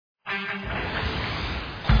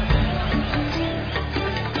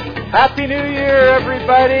Happy New Year,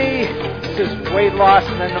 everybody. This is Weight Loss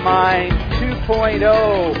and the Mind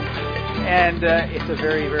 2.0. And it's a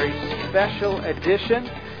very, very special edition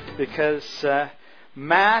because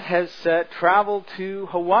Matt has traveled to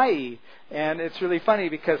Hawaii. And it's really funny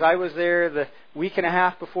because I was there the week and a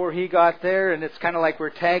half before he got there, and it's kind of like we're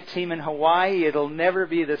tag team in Hawaii. It'll never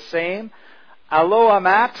be the same. Aloha,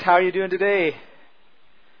 Matt. How are you doing today?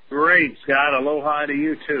 Great, Scott. Aloha to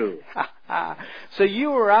you, too. So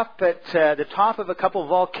you were up at the top of a couple of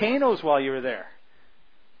volcanoes while you were there.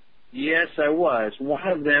 Yes, I was. One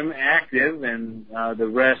of them active and the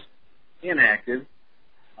rest inactive.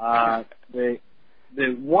 The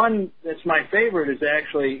one that's my favorite is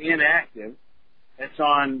actually inactive. It's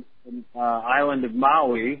on the island of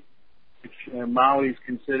Maui, which Maui is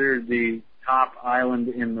considered the top island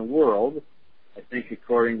in the world, I think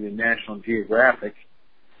according to National Geographic.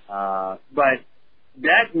 But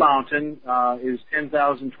that mountain is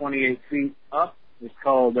 10,028 feet up. It's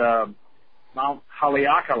called Mount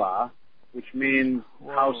Haleakala, which means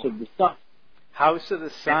House of the Sun. House of the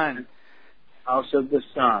Sun. House of the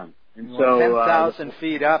Sun. And well, so 10,000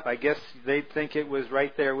 feet up, I guess they'd think it was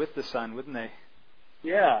right there with the sun, wouldn't they?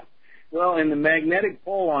 Yeah. Well, and the magnetic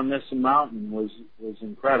pole on this mountain was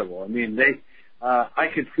incredible. I mean, I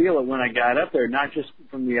could feel it when I got up there, not just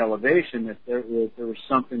from the elevation, that there was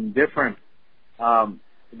something different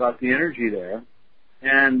about the energy there.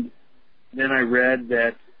 And then I read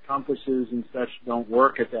that compasses and such don't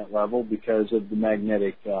work at that level because of the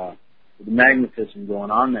magnetism going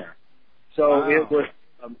on there. So wow.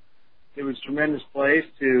 It was a tremendous place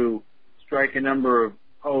to strike a number of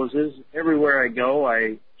poses. Everywhere I go,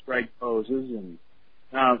 I strike poses. And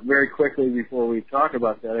very quickly before we talk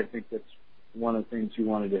about that, I think that's one of the things you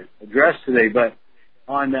wanted to address today. But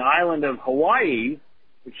on the island of Hawaii,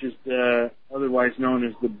 which is otherwise known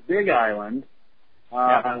as the Big Island,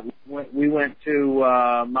 we went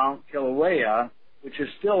to Mount Kilauea, which is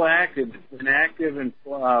still active. It's been active and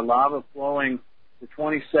lava flowing for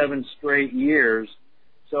 27 straight years.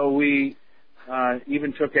 So we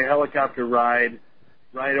even took a helicopter ride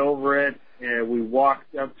right over it. We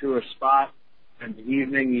walked up to a spot in the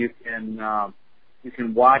evening. You can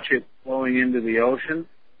watch it flowing into the ocean.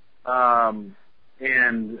 And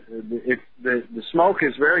the smoke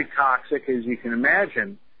is very toxic, as you can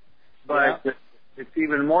imagine, but it's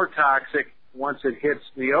even more toxic once it hits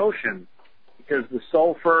the ocean because the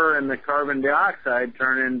sulfur and the carbon dioxide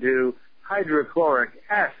turn into hydrochloric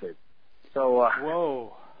acid. So,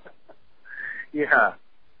 whoa. Yeah.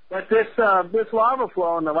 But this lava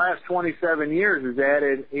flow in the last 27 years has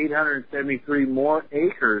added 873 more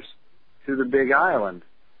acres to the Big Island.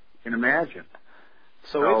 You can imagine.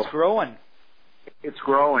 So it's growing. It's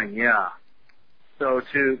growing, yeah. So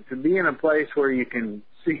to be in a place where you can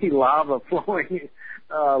see lava flowing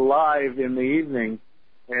live in the evening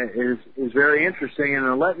is very interesting, and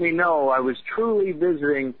it let me know I was truly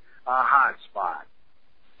visiting a hot spot.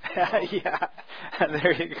 Yeah,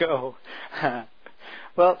 there you go.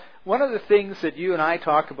 Well, one of the things that you and I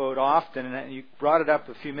talk about often, and you brought it up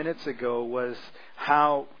a few minutes ago, was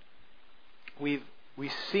how we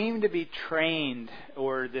seem to be trained,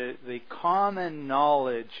 or the common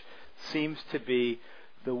knowledge seems to be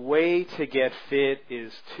the way to get fit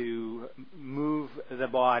is to move the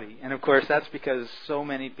body. And of course that's because so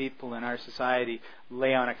many people in our society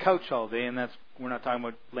lay on a couch all day, and we're not talking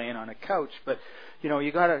about laying on a couch, but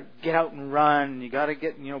you got to get out and run, you got to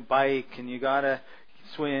get bike, and you got to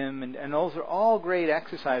swim, and those are all great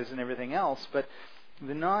exercises and everything else, but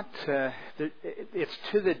they're not. It's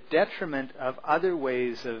to the detriment of other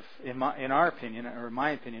ways of, in our opinion, or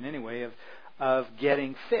my opinion anyway, of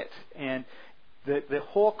getting fit. And the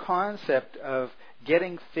whole concept of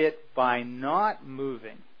getting fit by not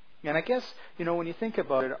moving. And I guess when you think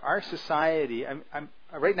about it, our society. I'm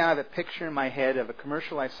right now I have a picture in my head of a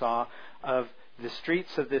commercial I saw of the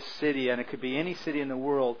streets of this city, and it could be any city in the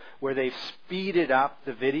world, where they've speeded up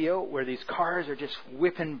the video, where these cars are just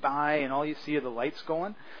whipping by and all you see are the lights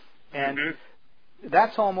going. And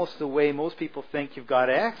that's almost the way most people think you've got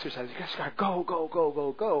to exercise. You just got to go, go, go,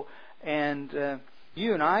 go, go. And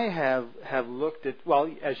you and I have looked at, well,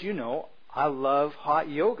 as you know, I love hot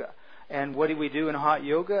yoga. And what do we do in hot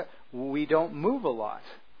yoga? We don't move a lot.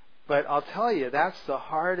 But I'll tell you, that's the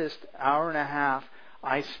hardest hour and a half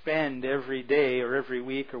I spend every day or every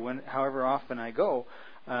week or however often I go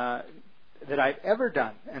that I've ever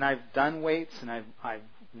done. And I've done weights, and I've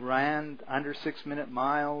ran under 6-minute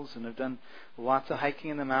miles, and I've done lots of hiking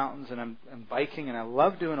in the mountains, and I'm biking, and I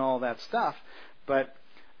love doing all that stuff. But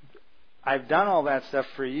I've done all that stuff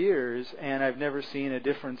for years, and I've never seen a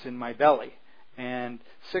difference in my belly. And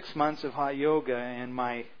 6 months of hot yoga, and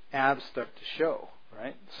my abs start to show,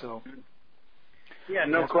 right? So, yeah,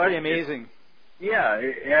 no that's question. pretty amazing. Yeah,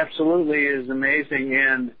 it absolutely is amazing.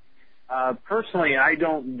 And personally, I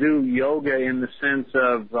don't do yoga in the sense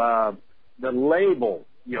of the label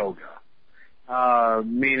yoga,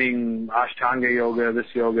 meaning Ashtanga yoga, this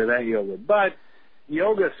yoga, that yoga. But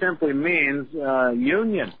yoga simply means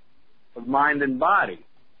union of mind and body.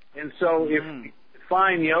 And so if you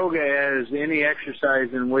define yoga as any exercise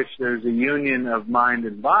in which there's a union of mind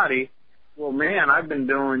and body, well, man, I've been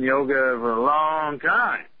doing yoga for a long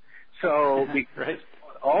time. So right.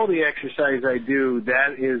 all the exercise I do,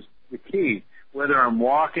 that is the key. Whether I'm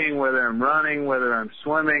walking, whether I'm running, whether I'm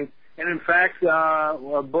swimming. And in fact,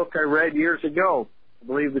 a book I read years ago, I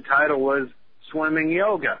believe the title was Swimming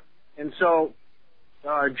Yoga. And so,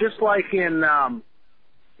 just like in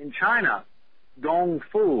China, Gong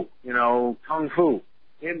Fu, Kung Fu,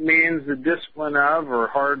 it means the discipline of or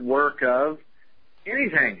hard work of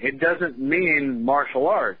anything. It doesn't mean martial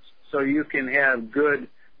arts. So you can have good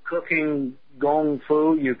cooking Gong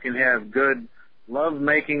Fu, you can have good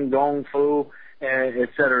love-making Gong Fu, et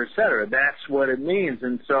cetera, et cetera. That's what it means.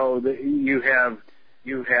 And so you have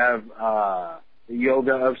the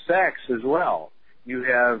yoga of sex as well. You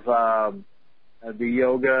have the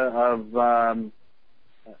yoga of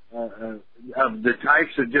the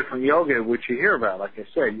types of different yoga which you hear about, like I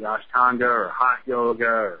said, Ashtanga or hot yoga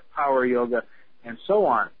or power yoga and so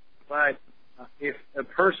on. But if a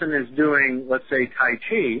person is doing, let's say, Tai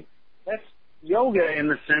Chi, that's yoga in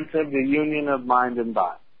the sense of the union of mind and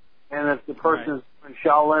body. And if the person is doing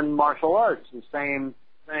Shaolin martial arts, the same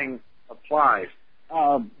thing applies.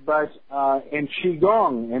 But in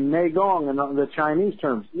Qigong and Neigong and the Chinese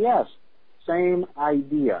terms, yes, same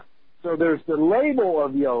idea. So there's the label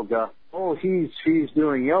of yoga, oh, she's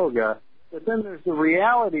doing yoga, but then there's the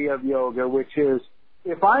reality of yoga, which is,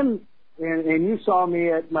 if I'm, and you saw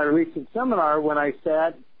me at my recent seminar when I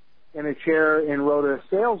sat in a chair and wrote a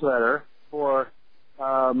sales letter for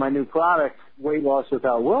my new product, Weight Loss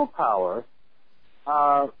Without Willpower,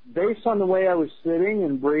 based on the way I was sitting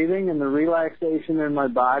and breathing and the relaxation in my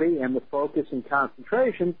body and the focus and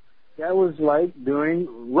concentration, that was like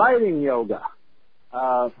writing yoga.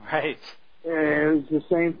 Right. And it was the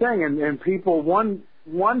same thing. And people, one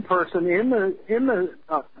person in the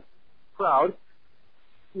crowd,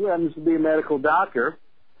 who happens to be a medical doctor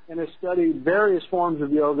and has studied various forms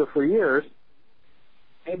of yoga for years,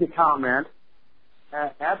 made the comment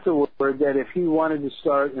afterward that if he wanted to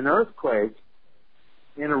start an earthquake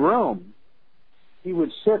in a room, he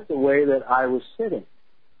would sit the way that I was sitting,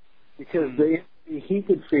 because the energy he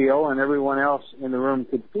could feel and everyone else in the room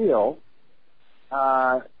could feel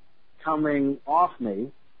coming off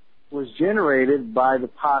me was generated by the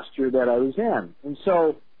posture that I was in. And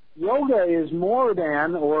so yoga is more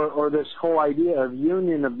than, or this whole idea of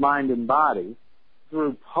union of mind and body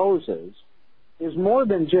through poses, is more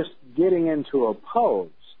than just getting into a pose.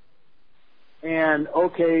 And,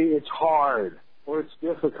 okay, it's hard, or it's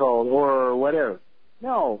difficult, or whatever.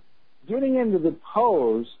 No, getting into the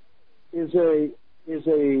pose is a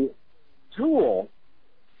tool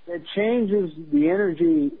that changes the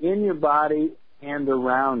energy in your body and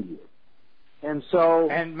around you. And so...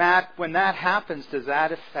 And Matt, when that happens, does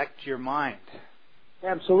that affect your mind?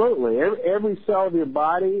 Absolutely. Every cell of your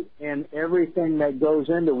body and everything that goes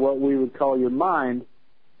into what we would call your mind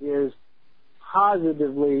is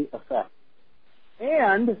positively affected.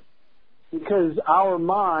 And because our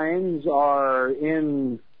minds are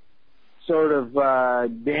in sort of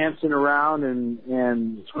dancing around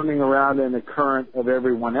and swimming around in the current of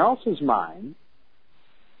everyone else's mind,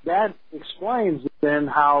 that explains then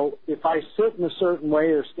how if I sit in a certain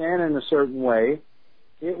way or stand in a certain way,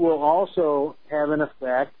 it will also have an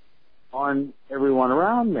effect on everyone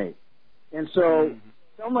around me. And so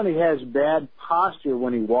somebody has bad posture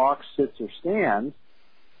when he walks, sits, or stands,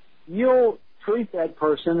 you'll treat that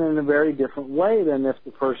person in a very different way than if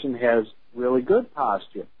the person has really good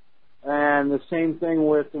posture. And the same thing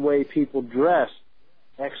with the way people dress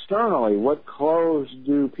externally. What clothes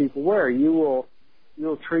do people wear? You'll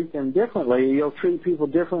treat them differently. You'll treat people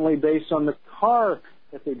differently based on the car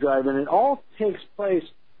that they drive in. It all takes place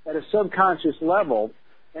at a subconscious level,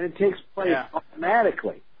 and it takes place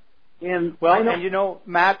automatically. And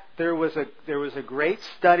Matt, there was a great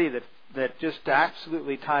study that just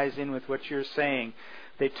absolutely ties in with what you're saying.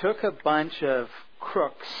 They took a bunch of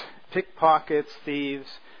crooks, pickpockets, thieves,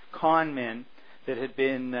 con men that had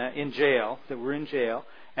been were in jail,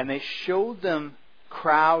 and they showed them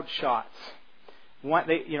crowd shots.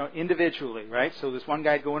 individually, right? So this one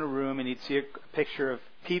guy'd go in a room and he'd see a picture of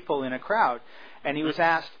people in a crowd, and he was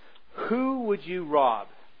asked, who would you rob?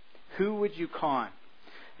 Who would you con?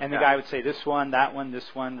 And the guy would say, this one, that one, this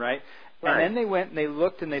one, right? And then they went and they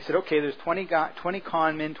looked and they said, okay, there's 20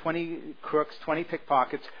 con men, 20 crooks, 20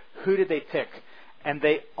 pickpockets. Who did they pick? And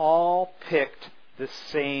they all picked the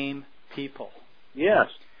same people. Yes,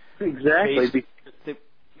 exactly.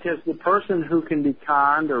 Because the person who can be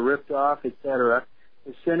conned or ripped off, etc.,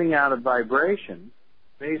 is sending out a vibration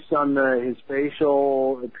based on his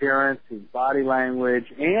facial appearance, his body language,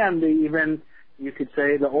 and even, you could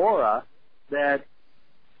say, the aura that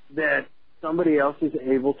somebody else is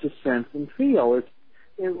able to sense and feel.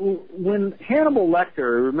 When Hannibal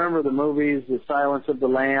Lecter, remember the movies, The Silence of the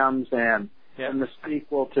Lambs, and the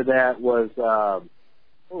sequel to that was,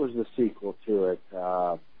 what was the sequel to it?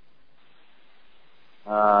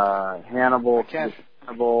 Hannibal,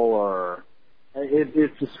 or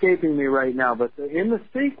it's escaping me right now. But in the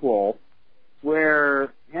sequel,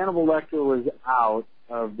 where Hannibal Lecter was out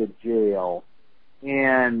of the jail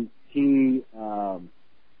and he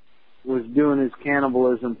was doing his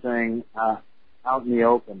cannibalism thing out in the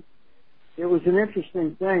open, it was an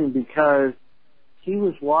interesting thing because he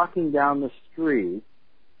was walking down the street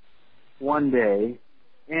one day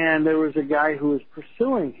and there was a guy who was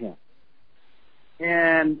pursuing him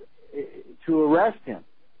and to arrest him.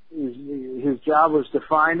 His job was to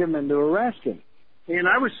find him and to arrest him. And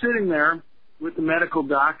I was sitting there with the medical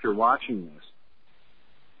doctor watching this,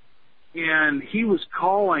 and he was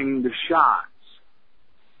calling the shots,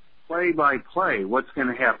 play by play, what's going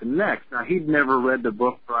to happen next. Now, he'd never read the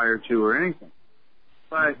book prior to or anything,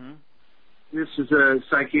 but this is a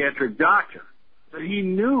psychiatric doctor. But he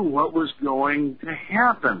knew what was going to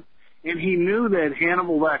happen, and he knew that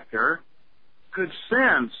Hannibal Lecter could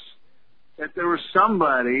sense that there was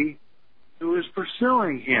somebody who was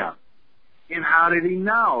pursuing him. And how did he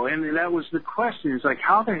know? And that was the question. It's like,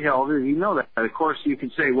 how the hell did he know that? Of course, you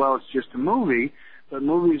could say, well, it's just a movie, but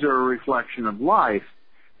movies are a reflection of life.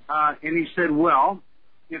 And he said, well,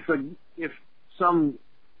 if some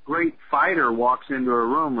great fighter walks into a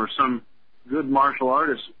room or some good martial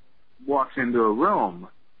artist walks into a room,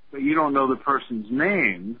 but you don't know the person's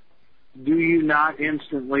name, do you not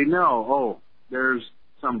instantly know, oh, there's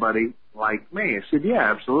somebody like me? I said,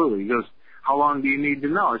 yeah, absolutely. He goes, how long do you need to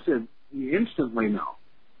know? I said, you instantly know.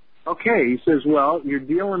 Okay, he says, well, you're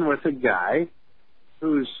dealing with a guy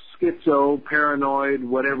who's schizo, paranoid,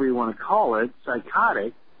 whatever you want to call it,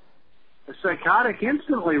 psychotic. A psychotic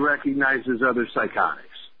instantly recognizes other psychotics.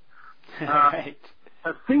 Right.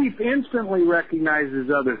 A thief instantly recognizes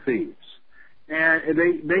other thieves. And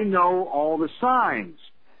they know all the signs.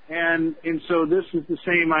 And so this is the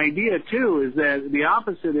same idea, too, is that the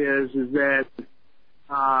opposite is that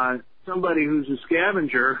somebody who's a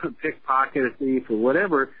scavenger, a pickpocket, a thief, or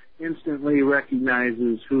whatever, instantly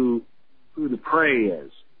recognizes who the prey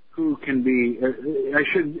is, who can be. I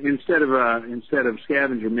should instead of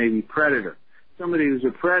scavenger, maybe predator. Somebody who's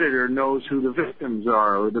a predator knows who the victims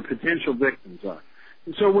are or the potential victims are.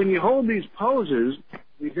 And so when you hold these poses,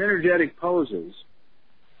 these energetic poses,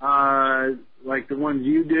 like the ones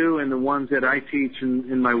you do and the ones that I teach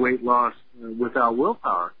in my weight loss without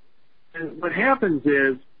willpower, and what happens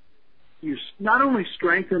is you not only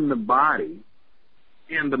strengthen the body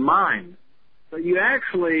and the mind, but you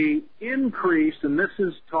actually increase, and this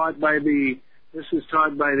is taught by the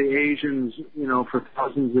Asians, for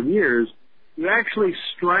thousands of years. You actually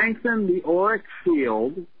strengthen the auric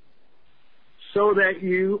field so that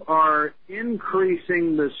you are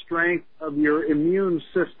increasing the strength of your immune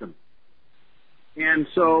system. And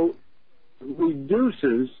so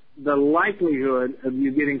reduces the likelihood of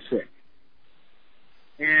you getting sick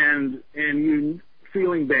and you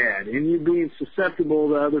feeling bad and you being susceptible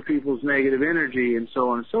to other people's negative energy and so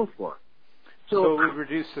on and so forth. So it would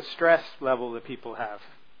reduce the stress level that people have.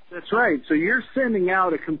 That's right. So you're sending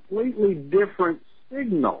out a completely different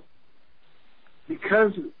signal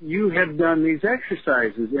because you have done these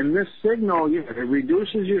exercises. And this signal, it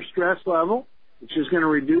reduces your stress level, which is going to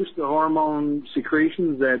reduce the hormone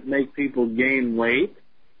secretions that make people gain weight.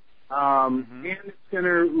 And it's going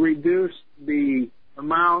to reduce the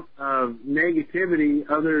amount of negativity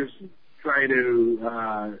others try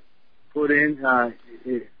to put in,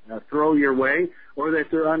 throw your way, or that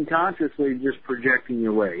they're unconsciously just projecting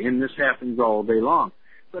your way. And this happens all day long.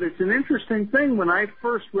 But it's an interesting thing. When I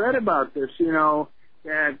first read about this,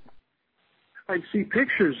 that I'd see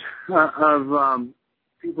pictures of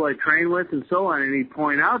people I train with and so on, and he'd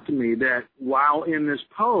point out to me that while in this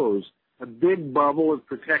pose, a big bubble of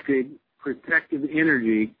protective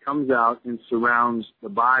energy comes out and surrounds the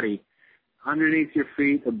body underneath your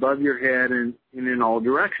feet, above your head, and in all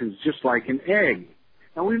directions, just like an egg.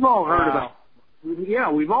 Now, we've all heard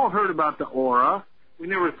about the aura. We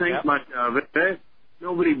never think much of it.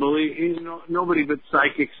 Nobody but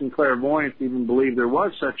psychics and clairvoyants even believed there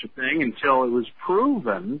was such a thing until it was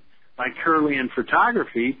proven by Kirlian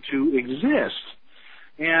photography to exist.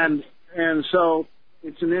 And so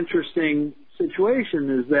it's an interesting situation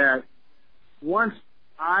is that once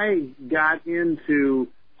I got into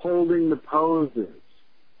holding the poses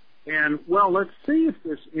and, well, let's see if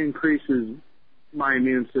this increases my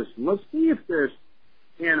immune system. Let's see if this,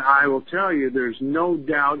 and I will tell you there's no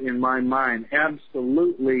doubt in my mind,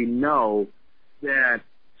 absolutely no, that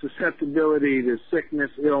susceptibility to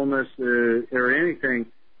sickness, illness, or anything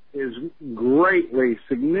is greatly,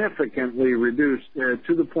 significantly reduced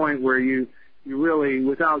to the point where you really,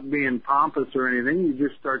 without being pompous or anything, you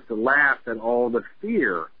just start to laugh at all the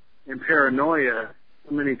fear and paranoia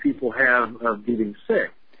so many people have of getting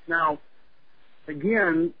sick. Now,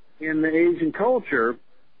 again, in the Asian culture,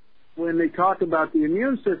 when they talk about the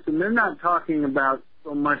immune system, they're not talking about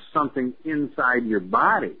so much something inside your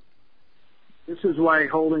body. This is why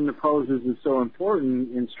holding the poses is so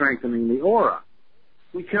important in strengthening the aura.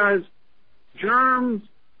 Because germs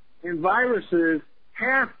and viruses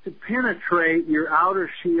have to penetrate your outer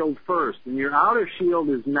shield first, and your outer shield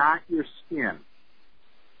is not your skin.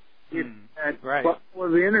 It's that bubble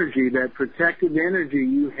of energy, that protective energy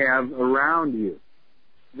you have around you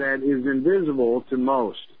that is invisible to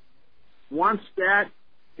most. Once that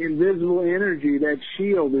invisible energy, that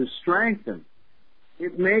shield, is strengthened,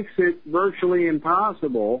 it makes it virtually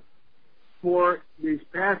impossible for these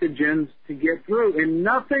pathogens to get through. And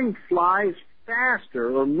nothing flies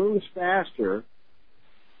faster or moves faster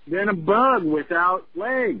than a bug without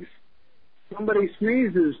legs. Somebody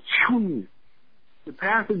sneezes, the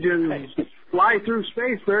pathogens fly through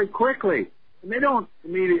space very quickly. And they don't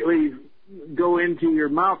immediately go into your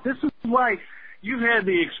mouth. This is why you've had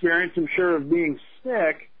the experience, I'm sure, of being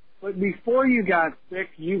sick, but before you got sick,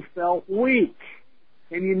 you felt weak.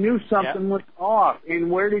 And you knew something was off.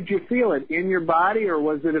 And where did you feel it? In your body, or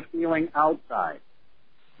was it a feeling outside?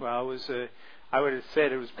 Well, it was I would have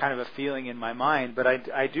said it was kind of a feeling in my mind, but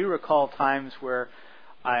I do recall times where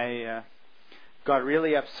I got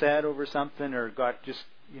really upset over something or got just,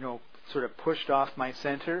 sort of pushed off my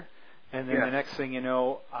center, and then the next thing you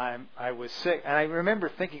know, I was sick. And I remember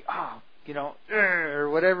thinking, or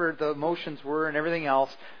whatever the emotions were and everything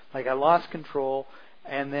else, like I lost control,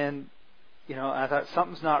 and then I thought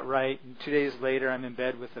something's not right, and 2 days later I'm in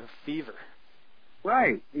bed with a fever.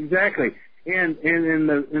 Right, exactly. And in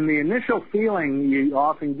the initial feeling you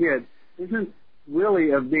often get isn't really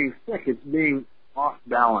of being sick, it's being off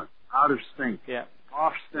balance, out of sync,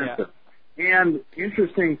 off center. Yeah. And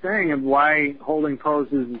interesting thing of why holding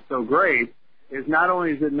poses is so great is not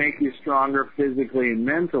only does it make you stronger physically and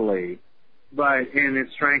mentally, and it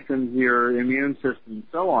strengthens your immune system and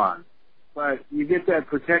so on, but you get that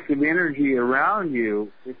protective energy around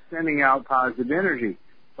you. It's sending out positive energy.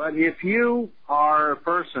 But if you are a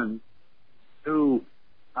person who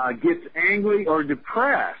gets angry or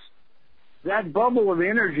depressed, that bubble of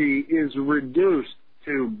energy is reduced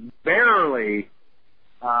to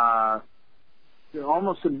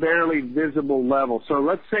almost a barely visible level. So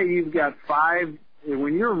let's say you've got 5,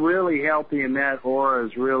 when you're really healthy and that aura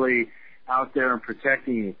is really out there and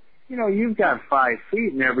protecting you, you've got 5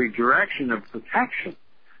 feet in every direction of protection.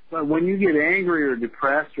 But when you get angry or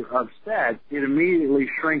depressed or upset, it immediately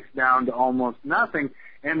shrinks down to almost nothing,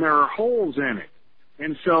 and there are holes in it.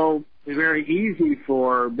 And so it's very easy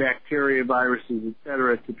for bacteria, viruses,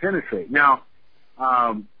 etc., to penetrate. Now,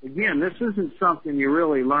 again, this isn't something you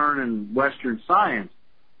really learn in Western science,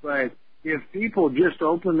 but if people just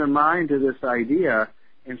open their mind to this idea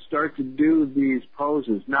and start to do these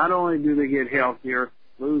poses, not only do they get healthier,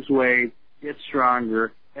 lose weight, get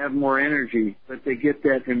stronger, have more energy, but they get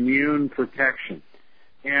that immune protection.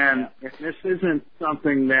 And this isn't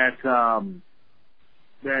something that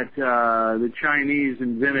the Chinese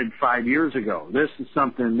invented 5 years ago. This is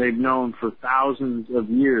something they've known for thousands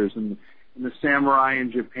of years, and the samurai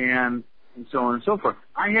in Japan, and so on and so forth.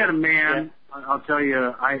 I had a man, I'll tell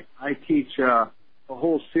you, I teach a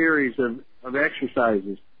whole series of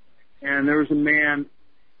exercises, and there was a man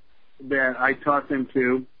that I taught them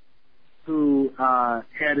to who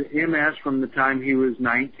had MS from the time he was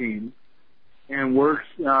 19 and works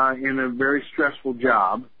in a very stressful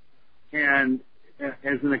job and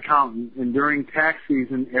as an accountant. And during tax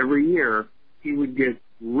season every year, he would get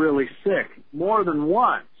really sick more than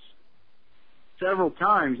once, several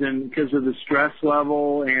times, and because of the stress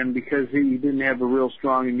level and because he didn't have a real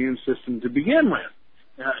strong immune system to begin with.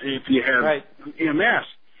 if you have EMS.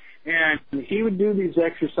 And he would do these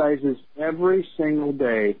exercises every single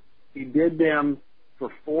day. He did them for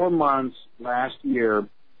 4 months last year.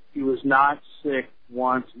 He was not sick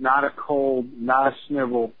once, not a cold, not a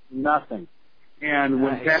snivel, nothing. And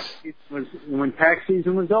when tax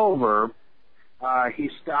season was over, he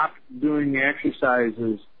stopped doing the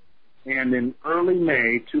exercises. And in early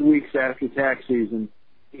May, 2 weeks after tax season,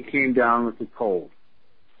 he came down with a cold.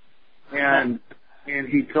 And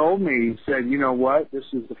he told me, he said, you know what, this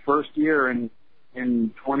is the first year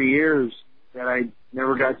in 20 years that I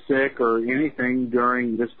never got sick or anything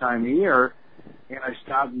during this time of year. And I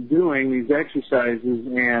stopped doing these exercises,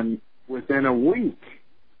 and within a week,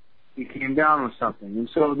 he came down with something. And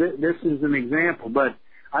so this is an example. But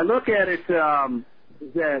I look at it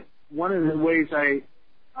that one of the ways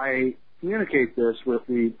I communicate this with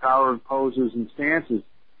the power of poses and stances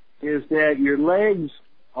is that your legs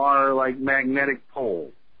are like magnetic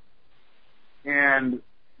poles, and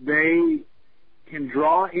they can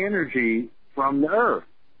draw energy from the earth.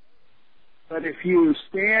 But if you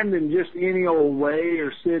stand in just any old way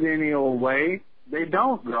or sit any old way, they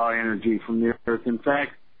don't draw energy from the earth. In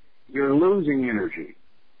fact, you're losing energy.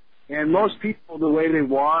 And most people, the way they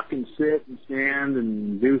walk and sit and stand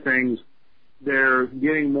and do things, they're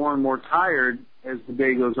getting more and more tired as the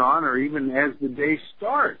day goes on, or even as the day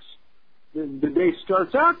starts. The day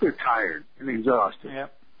starts out, they're tired and exhausted.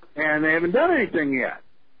 Yep. And they haven't done anything yet.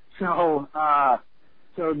 So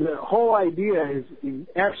the whole idea is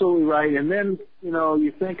absolutely right. And then,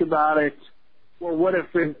 you think about it, well, what if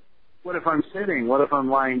I'm sitting? What if I'm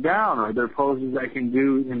lying down? Are there poses I can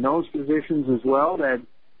do in those positions as well that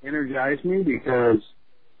energize me? Because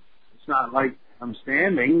it's not like I'm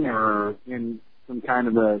standing or in some kind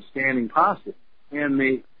of a standing posture. And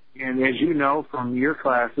as you know from your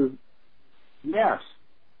classes, yes,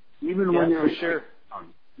 even when you're sure.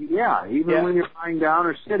 When you're lying down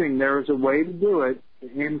or sitting, there is a way to do it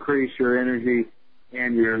to increase your energy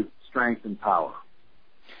and your strength and power.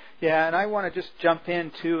 Yeah, and I want to just jump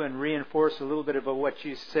in too and reinforce a little bit about what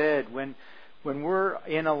you said. When we're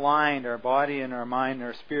in aligned, our body and our mind and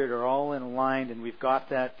our spirit are all in aligned, and we've got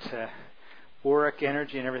that auric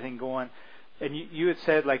energy and everything going. And you had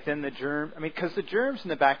said, like, then the germ, because the germs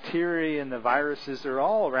and the bacteria and the viruses are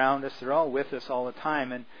all around us, they're all with us all the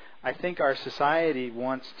time. And I think our society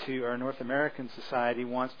our North American society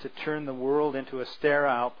wants to turn the world into a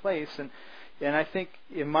sterile place. And I think,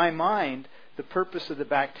 in my mind, the purpose of the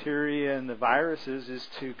bacteria and the viruses is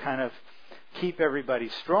to kind of keep everybody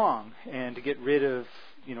strong and to get rid of,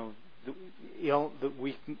 the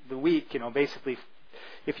weak, basically.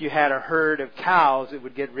 If you had a herd of cows, it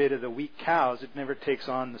would get rid of the weak cows. It never takes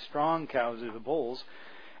on the strong cows or the bulls.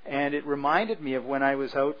 And it reminded me of when I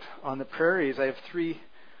was out on the prairies. I have 3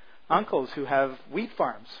 uncles who have wheat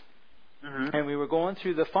farms. Mm-hmm. And we were going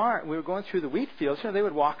through the wheat fields. They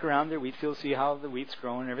would walk around their wheat fields, see how the wheat's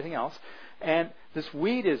growing and everything else. And this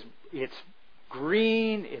wheat it's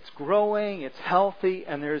green, it's growing, it's healthy,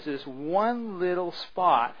 and there's this one little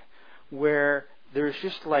spot where there's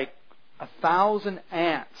just like 1,000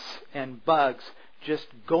 ants and bugs just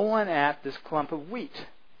going at this clump of wheat.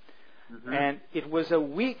 Mm-hmm. And it was a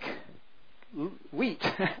weak wheat.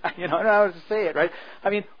 I don't know how to say it, right?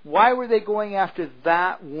 Why were they going after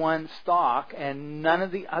that one stalk and none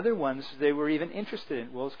of the other ones they were even interested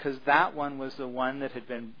in? Well, it's because that one was the one that had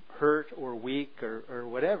been hurt or weak or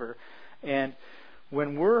whatever. And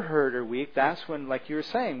when we're hurt or weak, that's when, like you were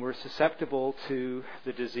saying, we're susceptible to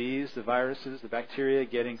the disease, the viruses, the bacteria,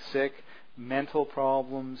 getting sick, mental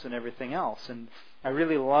problems, and everything else. And I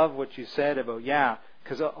really love what you said about,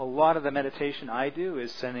 because a lot of the meditation I do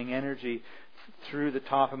is sending energy through the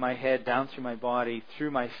top of my head, down through my body,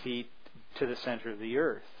 through my feet, to the center of the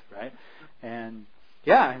earth, right? And,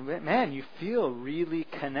 man, you feel really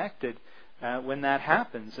connected when that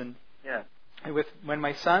happens. And when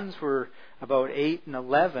my sons were about 8 and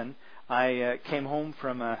 11, I came home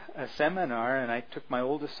from a seminar, and I took my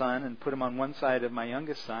oldest son and put him on one side of my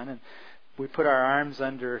youngest son, and we put our arms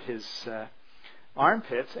under his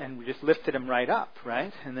armpits, and we just lifted him right up,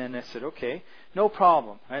 right? And then I said, okay, no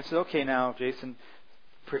problem. I said, okay, now, Jason,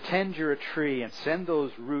 pretend you're a tree and send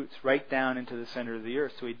those roots right down into the center of the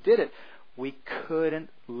earth. So he did it. We couldn't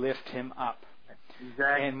lift him up.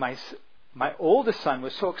 Exactly. And my oldest son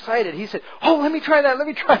was so excited. He said, oh, let me try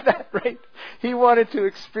that, right? He wanted to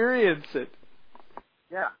experience it.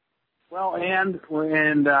 Yeah. Well,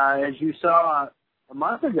 and as you saw a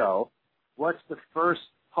month ago, what's the first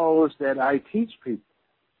pose that I teach people?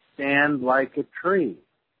 Stand like a tree,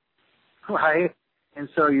 right? And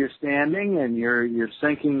so you're standing and you're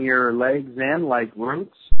sinking your legs in like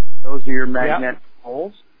roots. Those are your magnetic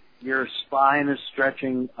pulse. Your spine is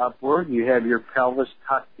stretching upward. You have your pelvis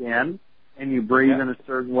tucked in, and you breathe in a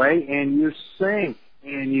certain way, and you sink,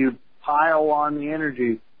 and you pile on the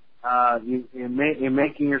energy. You're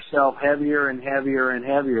making yourself heavier and heavier and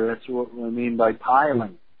heavier. That's what we mean by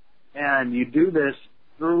piling. And you do this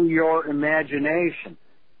through your imagination.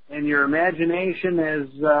 And your imagination, as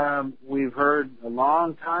we've heard a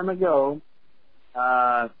long time ago,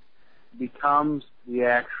 becomes the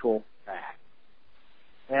actual fact.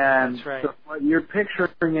 And that's right. So what you're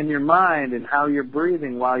picturing in your mind and how you're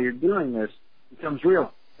breathing while you're doing this becomes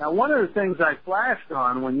real. Now, one of the things I flashed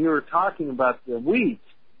on when you were talking about the wheat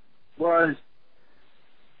was,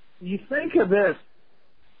 you think of this,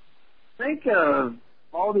 think of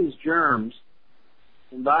all these germs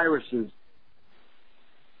and viruses.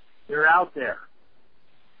 They're out there,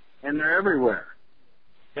 and they're everywhere.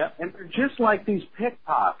 Yep. And they're just like these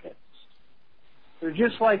pickpockets. They're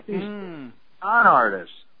just like these con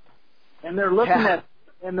artists. And they're looking at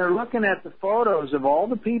the photos of all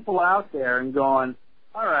the people out there and going,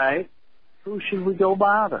 all right, who should we go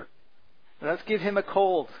bother? Let's give him a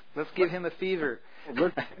cold. Let's give him a fever.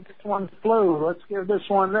 Let's give this one flu. Let's give this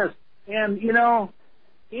one this. And, you know,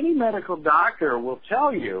 any medical doctor will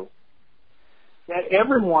tell you that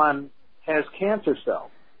everyone has cancer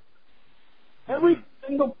cells. Every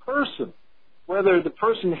single person, whether the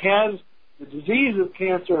person has the disease of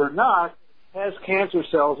cancer or not, has cancer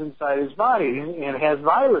cells inside his body and has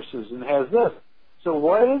viruses and has this. So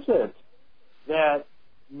what is it that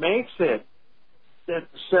makes it that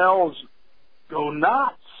the cells go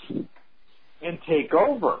nuts and take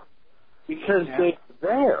over? Because they're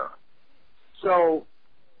there. So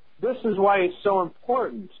this is why it's so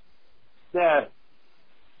important that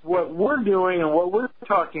what we're doing and what we're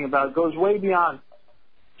talking about goes way beyond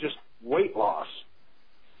just weight loss.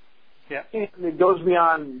 Yeah. And it goes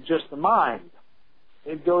beyond just the mind.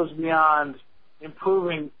 It goes beyond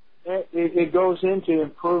improving. It goes into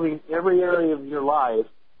improving every area of your life,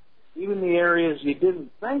 even the areas you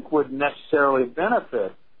didn't think would necessarily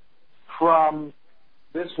benefit from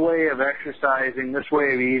this way of exercising, this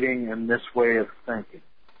way of eating, and this way of thinking.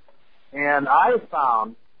 And I have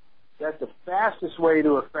found that the fastest way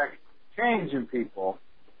to affect change in people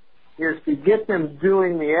is to get them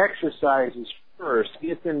doing the exercises first,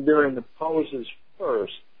 get them doing the poses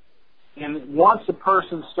first. And once the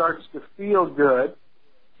person starts to feel good,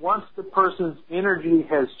 once the person's energy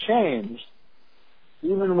has changed,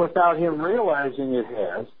 even without him realizing it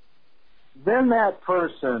has, then that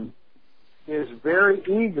person is very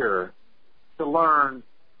eager to learn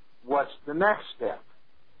what's the next step.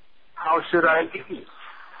 How should I eat?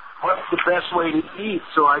 What's the best way to eat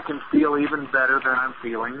so I can feel even better than I'm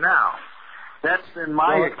feeling now? That's been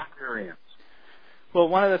my experience. Well,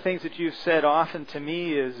 one of the things that you've said often to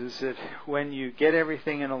me is that when you get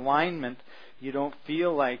everything in alignment, you don't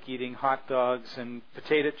feel like eating hot dogs and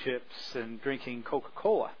potato chips and drinking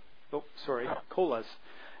Coca-Cola. Oh, sorry, colas.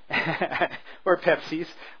 Or Pepsis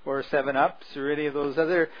or 7-Ups or any of those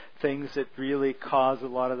other things that really cause a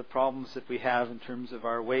lot of the problems that we have in terms of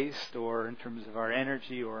our waste or in terms of our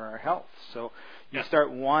energy or our health. So you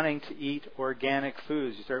start wanting to eat organic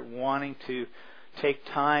foods. You start wanting to take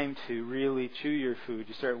time to really chew your food.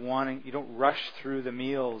 You don't rush through the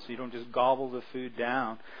meals. You don't just gobble the food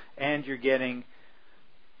down. And you're getting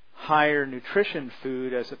higher nutrition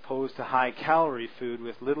food as opposed to high calorie food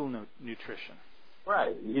with little nutrition.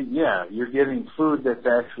 Right. You're getting food that's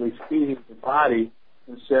actually feeding the body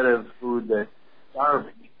instead of food that's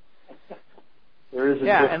starving. There is a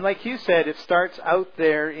difference. And like you said, it starts out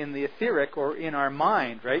there in the etheric or in our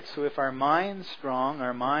mind, right? So if our mind's strong,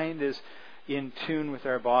 our mind is in tune with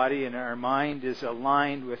our body and our mind is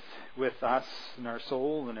aligned with us and our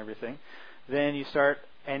soul and everything, then you start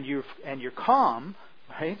and you're calm,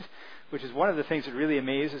 right? Which is one of the things that really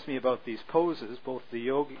amazes me about these poses, both the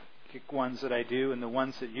yogic ones that I do and the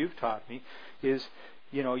ones that you've taught me, is,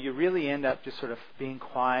 you know, you really end up just sort of being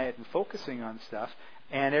quiet and focusing on stuff,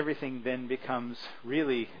 and everything then becomes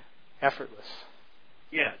really effortless.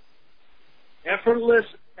 Yes. Effortless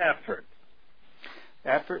effort.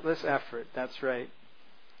 Effortless effort, that's right.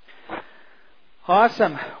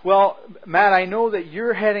 Awesome. Well, Matt, I know that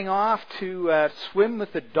you're heading off to swim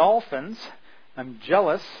with the dolphins. I'm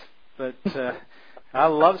jealous, but I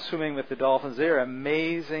love swimming with the dolphins. They're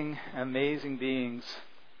amazing, amazing beings.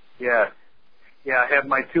 Yeah. I have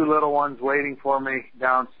my two little ones waiting for me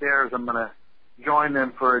downstairs. I'm going to join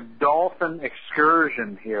them for a dolphin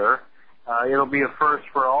excursion here. It'll be a first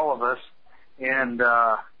for all of us, and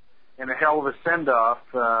a hell of a send-off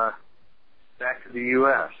back to the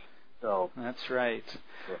U.S. So that's right.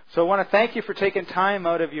 So I want to thank you for taking time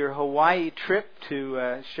out of your Hawaii trip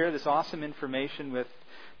to share this awesome information with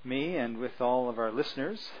me and with all of our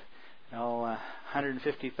listeners, all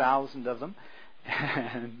 150,000 of them.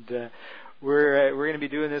 And we're going to be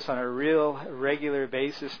doing this on a real regular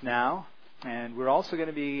basis now. And we're also going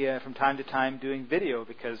to be, from time to time, doing video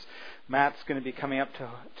because Matt's going to be coming up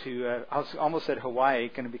to I almost said Hawaii,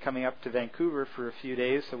 going to be coming up to Vancouver for a few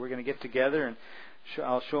days. So we're going to get together and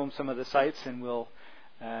I'll show him some of the sites, and we'll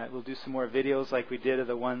do some more videos like we did of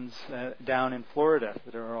the ones down in Florida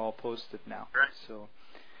that are all posted now. So,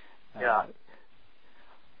 yeah.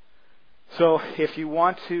 So if you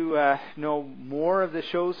want to know more of the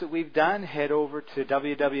shows that we've done, head over to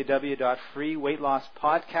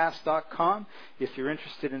www.freeweightlosspodcast.com. If you're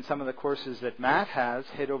interested in some of the courses that Matt has,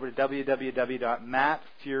 head over to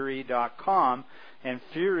www.mattfury.com. And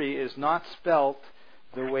Fury is not spelt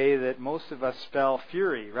the way that most of us spell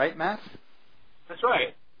Fury, right, Matt? That's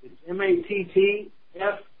right. It's MATTFUREY.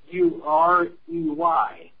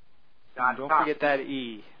 Don't forget that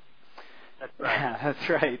E. That's right. That's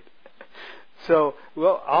right. So,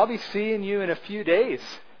 well, I'll be seeing you in a few days.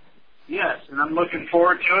 Yes, and I'm looking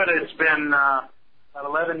forward to it. It's been about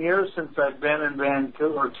 11 years since I've been in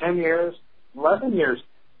Vancouver, or 10 years, 11 years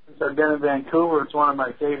since I've been in Vancouver. It's one of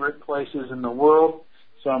my favorite places in the world,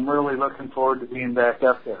 so I'm really looking forward to being back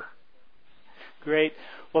up there. Great.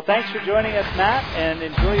 Well, thanks for joining us, Matt, and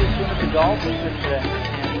enjoy your swim with the dolphins,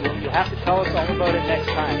 and you'll have to tell us all about it next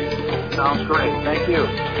time. Sounds great. Thank you.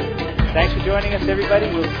 Thanks for joining us, everybody.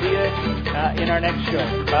 We'll see you in our next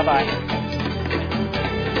show. Bye-bye.